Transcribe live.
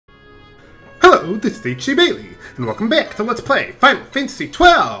Hello, this is H.C. Bailey, and welcome back to Let's Play Final Fantasy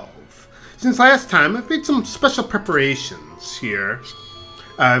XII! Since last time, I've made some special preparations here.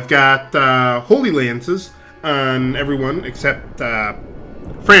 I've got Holy Lances on everyone except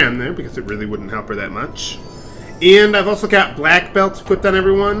Fran there, because it really wouldn't help her that much. And I've also got Black Belts equipped on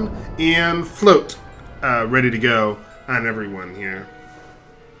everyone, and Float ready to go on everyone here.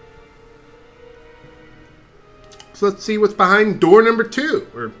 So let's see what's behind door number 2,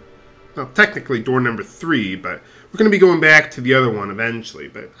 or well, technically door number 3, but we're going to be going back to the other one eventually,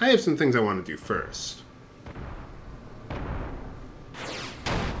 but I have some things I want to do first.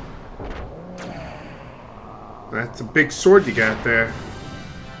 That's a big sword you got there.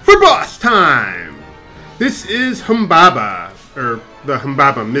 For boss time! This is Humbaba, or the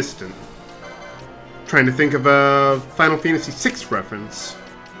Humbaba Mistant. Trying to think of a Final Fantasy VI reference.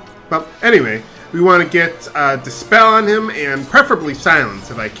 Well, anyway, we want to get Dispel on him, and preferably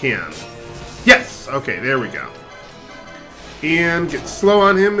Silence if I can. Yes! Okay, there we go. And get Slow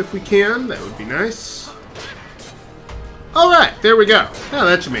on him if we can. That would be nice. Alright, there we go. Now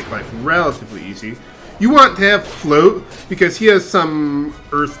that should make life relatively easy. You want to have Float, because he has some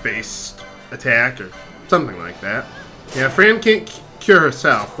Earth-based attack, or something like that. Yeah, Fran can't cure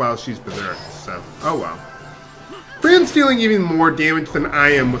herself while she's berserked, so oh well. Fran's dealing even more damage than I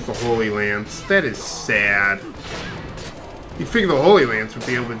am with the Holy Lance. That is sad. You'd figure the Holy Lance would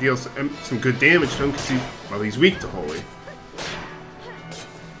be able to deal some good damage to him because he's weak to Holy.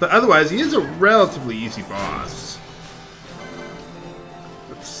 But otherwise, he is a relatively easy boss.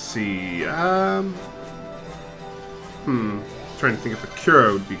 Let's see. Trying to think if a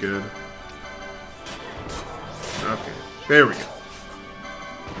cure would be good. Okay, there we go.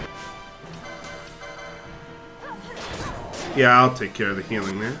 Yeah, I'll take care of the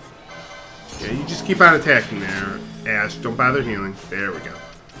healing there. Yeah, you just keep on attacking there, Ash. Don't bother healing. There we go.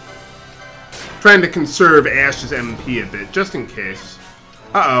 Trying to conserve Ash's MP a bit, just in case.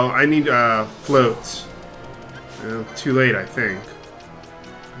 Uh-oh, I need floats. Too late, I think.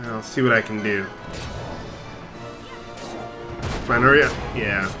 I'll see what I can do. Come on, hurry up.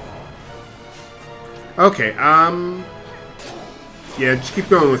 Yeah. Okay, yeah, just keep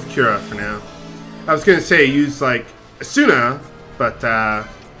going with Cura for now. I was gonna say use, like, Asuna, but,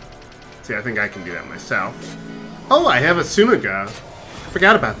 see, I think I can do that myself. Oh, I have Asunaga. I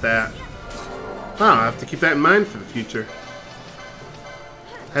forgot about that. Wow, I'll have to keep that in mind for the future.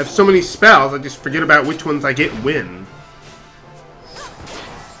 I have so many spells, I just forget about which ones I get when.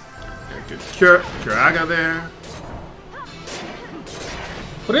 Good Curaga there.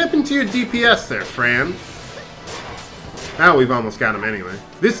 What happened to your DPS there, Fran? Now we've almost got him anyway.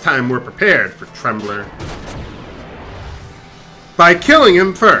 This time we're prepared for Trembler. By killing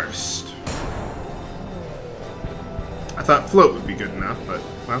him first. I thought Float would be good enough, but,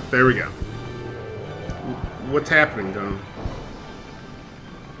 well, there we go. What's happening to him?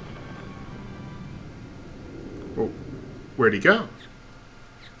 Well, where'd he go?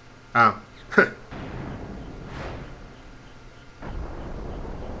 Oh.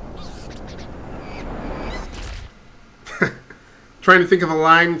 Trying to think of a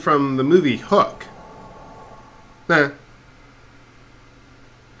line from the movie Hook. Nah.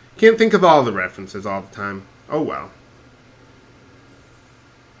 Can't think of all the references all the time. Oh well.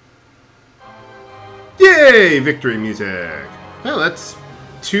 Yay! Victory music. Well, that's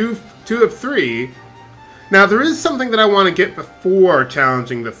two of 3. Now, there is something that I want to get before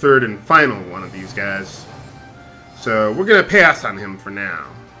challenging the third and final one of these guys. So, we're going to pass on him for now.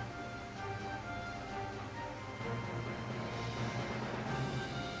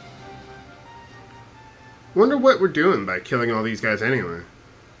 Wonder what we're doing by killing all these guys anyway.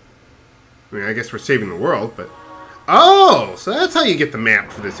 I mean, I guess we're saving the world, but... Oh! So that's how you get the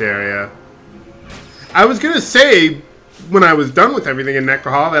map for this area. I was gonna say, when I was done with everything in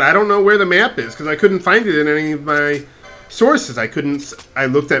Necrohol, that I don't know where the map is, because I couldn't find it in any of my sources. I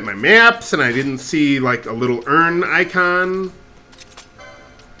looked at my maps, and I didn't see, like, a little urn icon.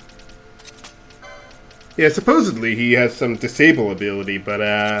 Yeah, supposedly he has some disable ability,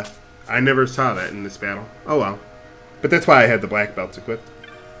 but, I never saw that in this battle. Oh well. But that's why I had the black belts equipped.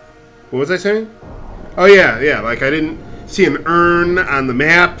 What was I saying? Oh yeah, like I didn't see an urn on the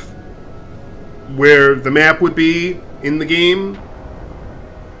map where the map would be in the game.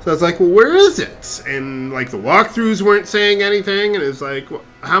 So I was like, well, where is it? And like the walkthroughs weren't saying anything, and it was like, well,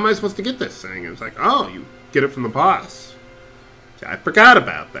 how am I supposed to get this thing? And it was like, oh, you get it from the boss. See, I forgot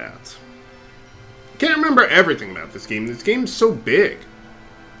about that. I can't remember everything about this game. This game's so big.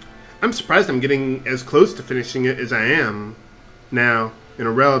 I'm surprised I'm getting as close to finishing it as I am now in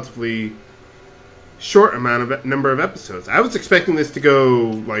a relatively short number of episodes. I was expecting this to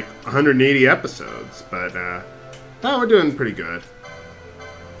go like 180 episodes, but no, we're doing pretty good.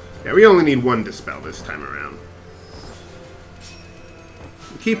 Yeah, we only need one dispel this time around.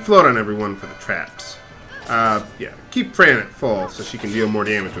 Keep float on everyone for the traps. Yeah, keep Fran at full so she can deal more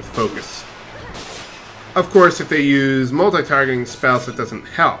damage with focus. Of course, if they use multi-targeting spells, it doesn't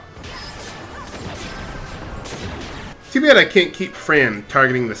help. Too bad I can't keep Fran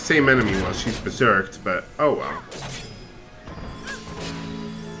targeting the same enemy while she's berserked, but oh well.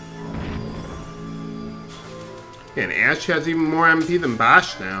 And Ash has even more MP than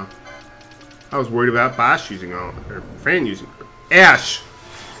Bosch now. I was worried about Bosch using all, or Fran using, Ash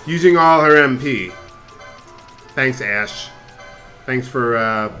using all her MP. Thanks, Ash. Thanks for,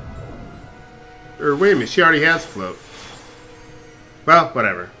 or wait a minute, she already has float. Well,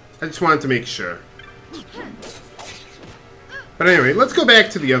 whatever. I just wanted to make sure. But anyway, let's go back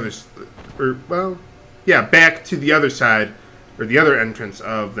to the other, or, well, yeah, back to the other side, or the other entrance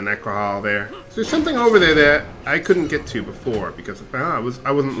of the Necrohol there. So there's something over there that I couldn't get to before, because, well,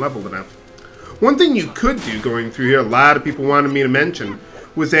 I wasn't leveled enough. One thing you could do going through here, a lot of people wanted me to mention,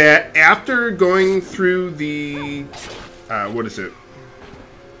 was that after going through the, what is it?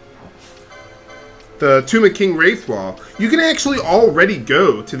 The Tomb of King Wraithwall, you can actually already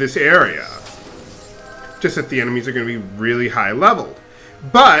go to this area. Just that the enemies are going to be really high leveled.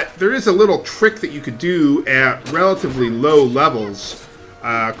 But there is a little trick that you could do at relatively low levels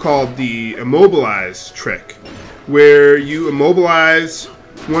called the immobilize trick, where you immobilize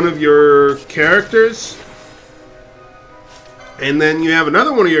one of your characters, and then you have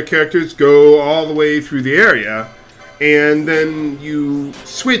another one of your characters go all the way through the area, and then you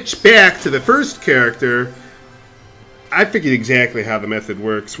switch back to the first character. I figured exactly how the method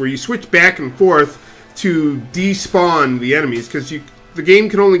works, where you switch back and forth to despawn the enemies, because the game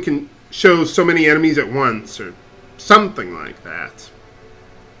can only show so many enemies at once, or something like that.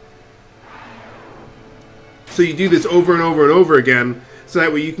 So you do this over and over and over again, so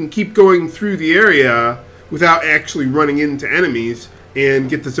that way you can keep going through the area without actually running into enemies, and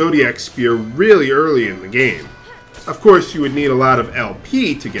get the Zodiac Spear really early in the game. Of course, you would need a lot of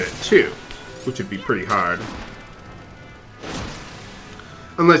LP to get it too, which would be pretty hard.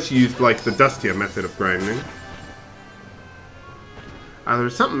 Unless you used, like, the Dustia method of grinding.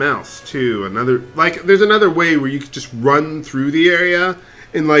 There's something else, too. There's another way where you could just run through the area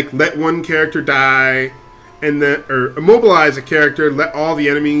and, like, let one character die, and then, or immobilize a character, let all the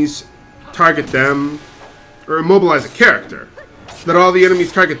enemies target them, or immobilize a character. Let all the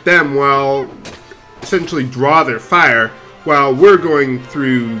enemies target them while, essentially draw their fire, while we're going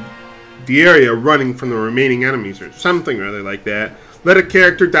through the area running from the remaining enemies, or something or other like that. Let a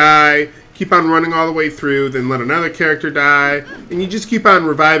character die, keep on running all the way through, then let another character die, and you just keep on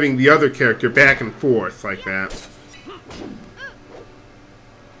reviving the other character back and forth like that.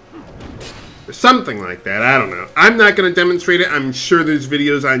 Or something like that, I don't know. I'm not going to demonstrate it. I'm sure there's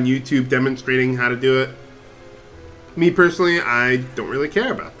videos on YouTube demonstrating how to do it. Me personally, I don't really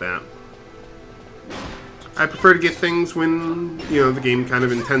care about that. I prefer to get things when, you know, the game kind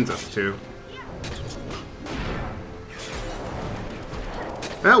of intends us to.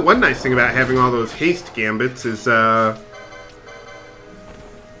 Well, one nice thing about having all those haste gambits is,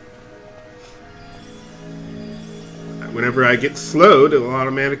 whenever I get slowed, it will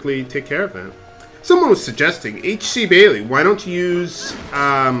automatically take care of that. Someone was suggesting, H.C. Bailey, why don't you use,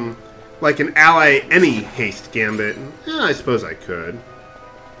 like an ally any haste gambit? I suppose I could.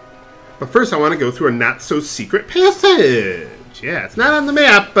 But first I want to go through a not-so-secret passage. Yeah, it's not on the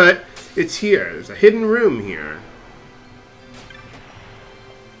map, but it's here. There's a hidden room here.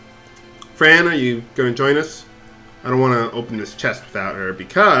 Fran, are you going to join us? I don't want to open this chest without her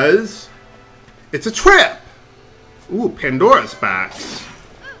because it's a trap. Ooh, Pandora's box.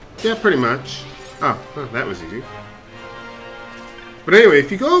 Yeah, pretty much. Oh, well, that was easy. But anyway,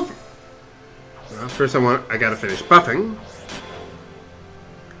 if you go over... Well, first I gotta finish buffing.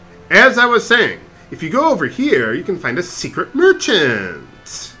 As I was saying, if you go over here, you can find a secret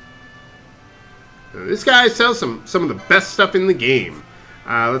merchant. Now, this guy sells some of the best stuff in the game.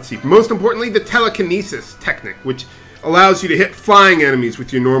 Let's see. Most importantly, the telekinesis technique, which allows you to hit flying enemies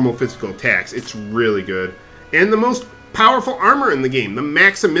with your normal physical attacks. It's really good. And the most powerful armor in the game, the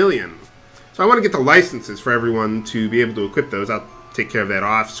Maximilian. So I want to get the licenses for everyone to be able to equip those. I'll take care of that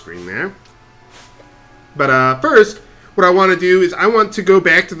off screen there. But first, what I want to do is I want to go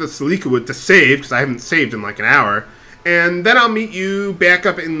back to the Salika Wood to save, because I haven't saved in like an hour. And then I'll meet you back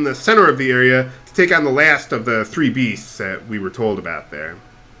up in the center of the area to take on the last of the 3 beasts that we were told about there.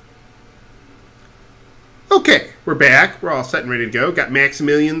 Okay, we're back. We're all set and ready to go. Got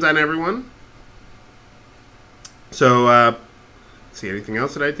Maximilians on everyone. So, see, anything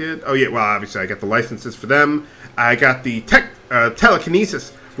else that I did? Oh, yeah, well, obviously I got the licenses for them. I got the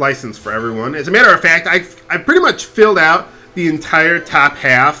telekinesis license for everyone. As a matter of fact, I've pretty much filled out the entire top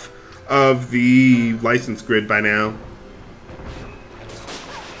half of the license grid by now.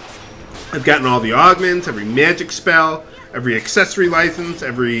 I've gotten all the augments, every magic spell, every accessory license,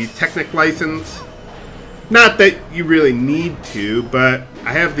 every technic license. Not that you really need to, but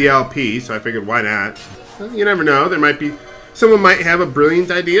I have the LP, so I figured why not? Well, you never know, there might be... Someone might have a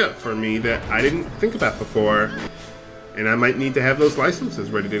brilliant idea for me that I didn't think about before. And I might need to have those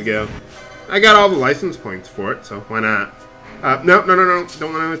licenses ready to go. I got all the license points for it, so why not? No. Don't want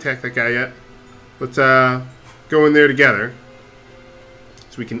to attack that guy yet. Let's go in there together.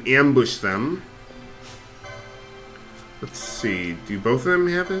 So we can ambush them. Let's see. Do both of them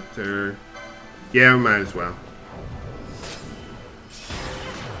have it? Or... Yeah, we might as well.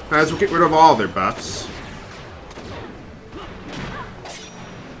 Might as well get rid of all their buffs.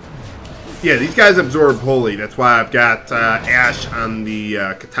 Yeah, these guys absorb holy. That's why I've got Ash on the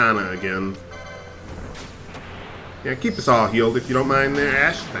katana again. Yeah, keep us all healed if you don't mind there,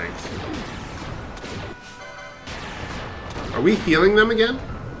 Ash. Thanks. Are we healing them again?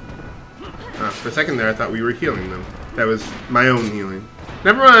 For a second there, I thought we were healing them. That was my own healing.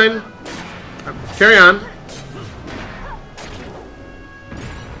 Never mind. Carry on.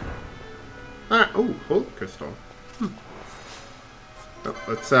 Alright. Oh, holy crystal. Oh,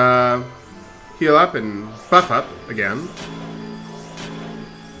 let's heal up and buff up again.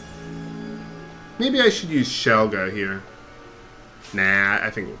 Maybe I should use Shelga here. Nah, I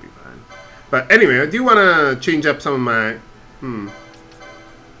think we'll be fine. But anyway, I do want to change up some of my...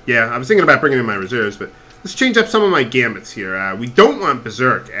 Yeah, I was thinking about bringing in my reserves, but let's change up some of my gambits here. We don't want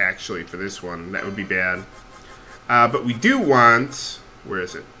Berserk, actually, for this one. That would be bad. But we do want... Where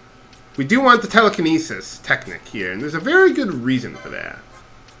is it? We do want the telekinesis technique here, and there's a very good reason for that.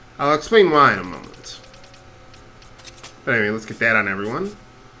 I'll explain why in a moment. But anyway, let's get that on everyone.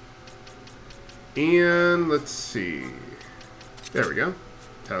 And let's see. There we go.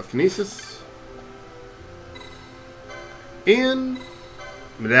 Telekinesis. And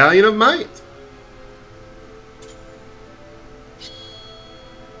Medallion of Might.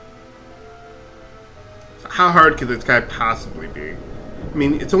 So how hard could this guy possibly be? I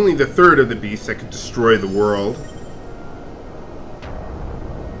mean, it's only the third of the beasts that could destroy the world.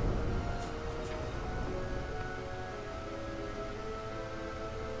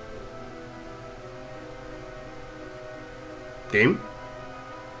 Game?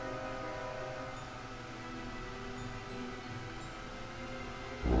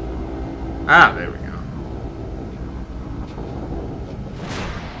 Ah, there we go.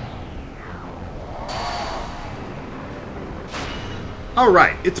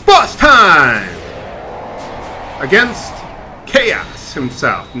 Alright, it's boss time! Against Chaos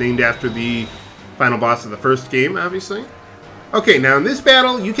himself, named after the final boss of the first game, obviously. Okay, now in this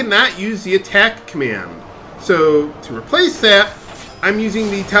battle, you cannot use the attack command. So, to replace that, I'm using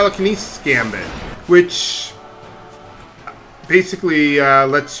the telekinesis gambit, which basically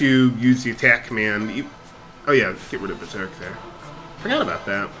lets you use the attack command. Oh yeah, get rid of Berserk there. Forgot about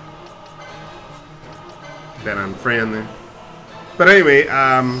that. Put that on Fran there. But anyway,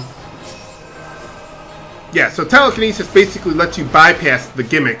 yeah, so telekinesis basically lets you bypass the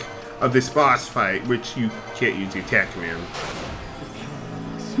gimmick of this boss fight, which you can't use the attack command.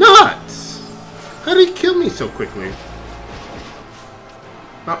 Nuts! How did he kill me so quickly?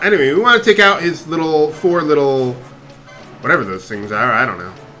 Well, anyway, we want to take out his four little... whatever those things are, I don't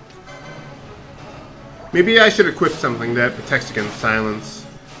know. Maybe I should equip something that protects against silence.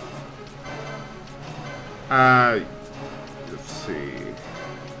 Let's see.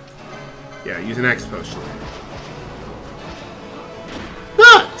 Yeah, use an X potion.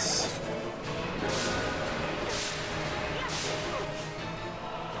 Nuts!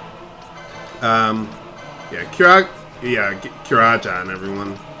 Yeah, get Kiraja on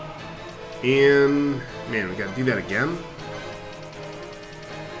everyone. And, man, we gotta do that again?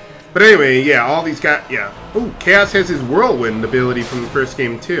 But anyway, yeah, all these guys, yeah. Oh, Chaos has his Whirlwind ability from the first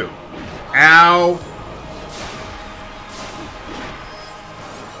game, too. Ow!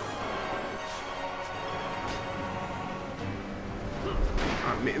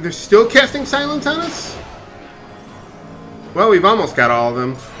 Oh, man, they're still casting silence on us? Well, we've almost got all of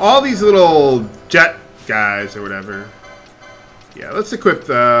them. All these little jet guys or whatever. Yeah, let's equip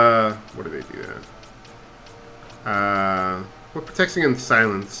the... what do they do that? What protects against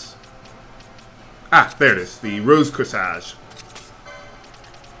silence? Ah, there it is. The Rose Corsage.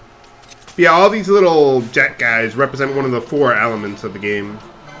 Yeah, all these little jet guys represent one of the 4 elements of the game.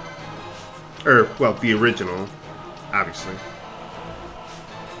 Or, well, the original. obviously.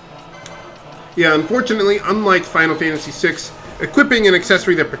 Yeah, unfortunately, unlike Final Fantasy VI, equipping an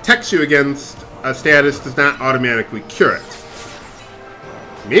accessory that protects you against a status does not automatically cure it.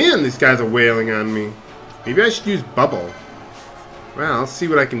 Man, these guys are wailing on me. Maybe I should use Bubble. Well, I'll see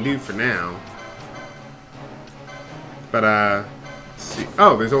what I can do for now. But, let's see.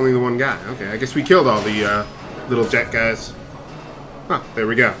 Oh, there's only the one guy. Okay, I guess we killed all the, little jet guys. Huh, there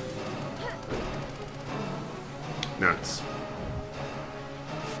we go. Nuts.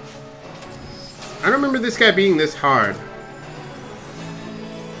 I don't remember this guy being this hard.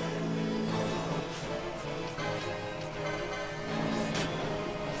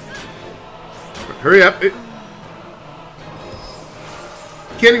 But hurry up.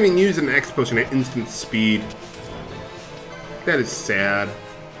 Can't even use an X potion at instant speed. That is sad.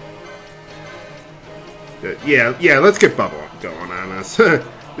 Yeah, let's get Bubble going on us.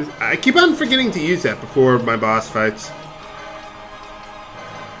 I keep on forgetting to use that before my boss fights.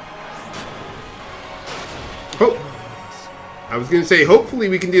 Oh! I was going to say, hopefully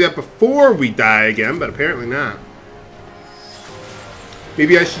we can do that before we die again, but apparently not.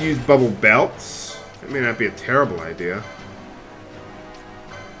 Maybe I should use Bubble Belts. That may not be a terrible idea.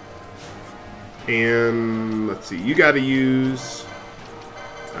 And, let's see, you gotta use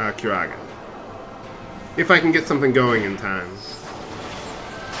Kiraga. If I can get something going in time.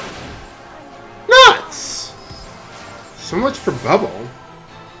 Nuts! So much for Bubble.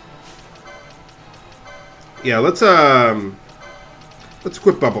 Yeah, let's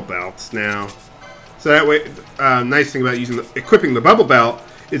equip Bubble Belts now. So that way, nice thing about equipping the Bubble Belt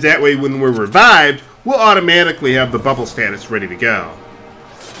is that way when we're revived, we'll automatically have the bubble status ready to go.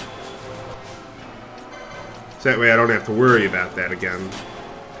 So that way I don't have to worry about that again.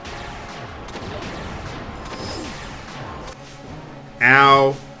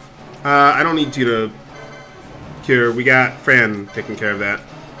 Ow. I don't need you to cure. We got Fran taking care of that.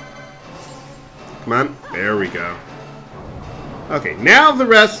 Come on. There we go. Okay, now the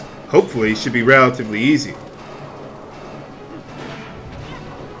rest, hopefully, should be relatively easy.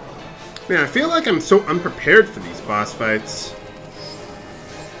 Man, I feel like I'm so unprepared for these boss fights.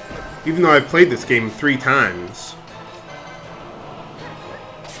 Even though I've played this game 3 times.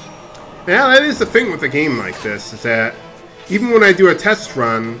 Now, that is the thing with a game like this, is that even when I do a test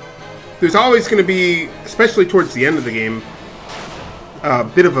run, there's always going to be, especially towards the end of the game, a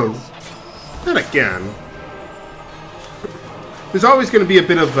bit of a... not again. There's always going to be a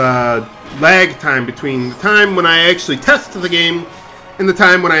bit of a lag time between the time when I actually test the game and the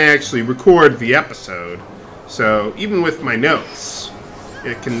time when I actually record the episode. So, even with my notes,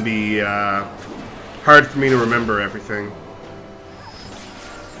 it can be hard for me to remember everything.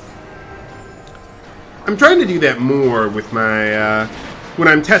 I'm trying to do that more with my, when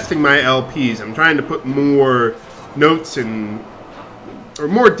I'm testing my LPs. I'm trying to put more notes in, or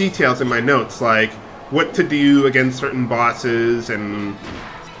more details in my notes, like what to do against certain bosses and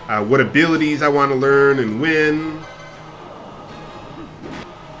what abilities I want to learn and when.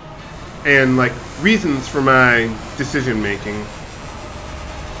 And, like, reasons for my decision making.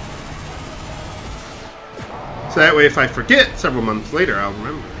 So that way if I forget several months later, I'll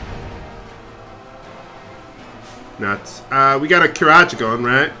remember. Nuts. We got a Kiraja going,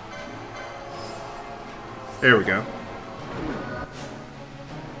 right? There we go.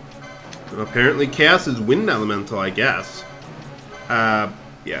 Well, apparently Chaos is Wind Elemental, I guess. Yeah,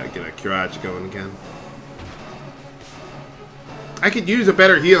 get a Kiraja going again. I could use a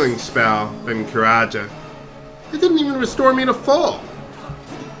better healing spell than Kiraja. It didn't even restore me to full.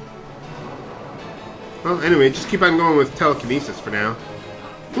 Well, anyway, just keep on going with telekinesis for now.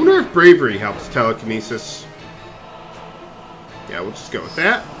 I wonder if bravery helps telekinesis. Yeah, we'll just go with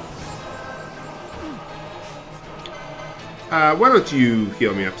that. Why don't you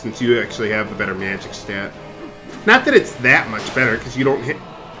heal me up since you actually have the better magic stat? Not that it's that much better, because you don't hit...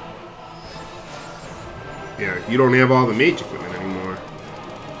 yeah, you don't have all the mage equipment anymore.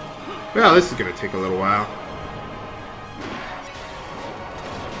 Well, this is going to take a little while.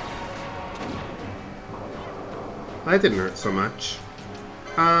 That didn't hurt so much.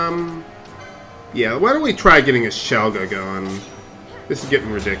 Yeah, why don't we try getting a Shelga going? This is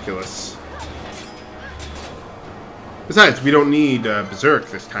getting ridiculous. Besides, we don't need Berserk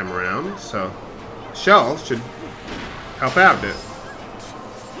this time around, so Shell should help out a bit.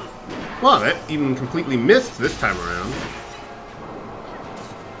 Well, that even completely missed this time around.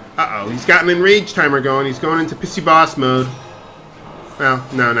 Uh-oh, he's got an enrage timer going. He's going into pissy boss mode. Well,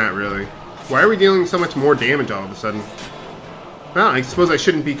 no, not really. Why are we dealing so much more damage all of a sudden? Well, I suppose I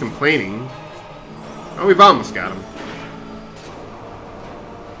shouldn't be complaining. Oh, we've almost got him.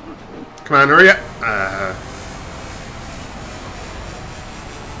 Come on, hurry up.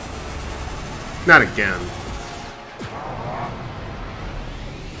 Not again.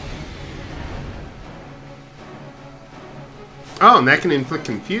 Oh, and that can inflict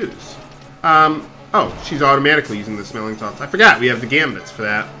confuse. Oh, she's automatically using the smelling salts. I forgot we have the gambits for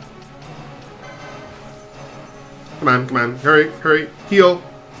that. Come on, come on. Hurry, hurry. Heal.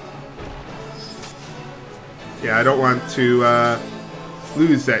 Yeah, I don't want to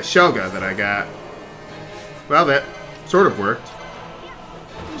lose that Shelga that I got. Well, that sort of worked.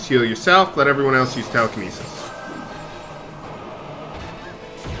 Just heal yourself. Let everyone else use telekinesis.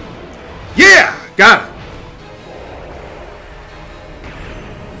 Yeah! Got it!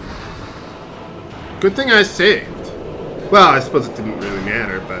 Good thing I saved. Well, I suppose it didn't really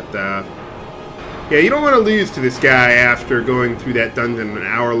matter, but, yeah, you don't want to lose to this guy after going through that dungeon an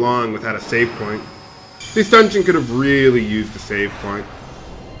hour long without a save point. This dungeon could have really used a save point.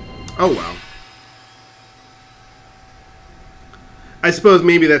 Oh, well. I suppose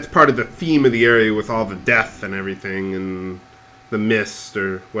maybe that's part of the theme of the area with all the death and everything and the mist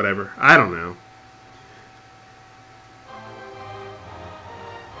or whatever. I don't know.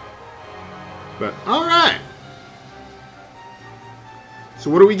 But, alright.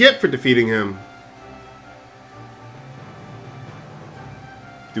 So what do we get for defeating him?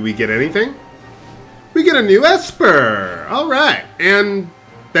 Do we get anything? We get a new Esper! Alright. And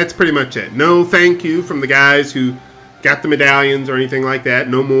that's pretty much it. No thank you from the guys who got the medallions or anything like that.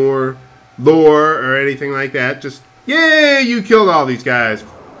 No more lore or anything like that. Just, yay, you killed all these guys.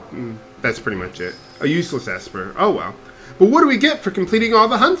 That's pretty much it. A useless Esper. Oh well. But what do we get for completing all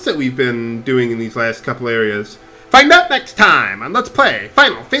the hunts that we've been doing in these last couple areas? Find out next time on Let's Play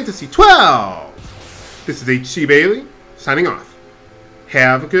Final Fantasy XII! This is H.C. Bailey, signing off.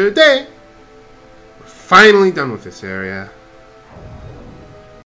 Have a good day. We're finally done with this area.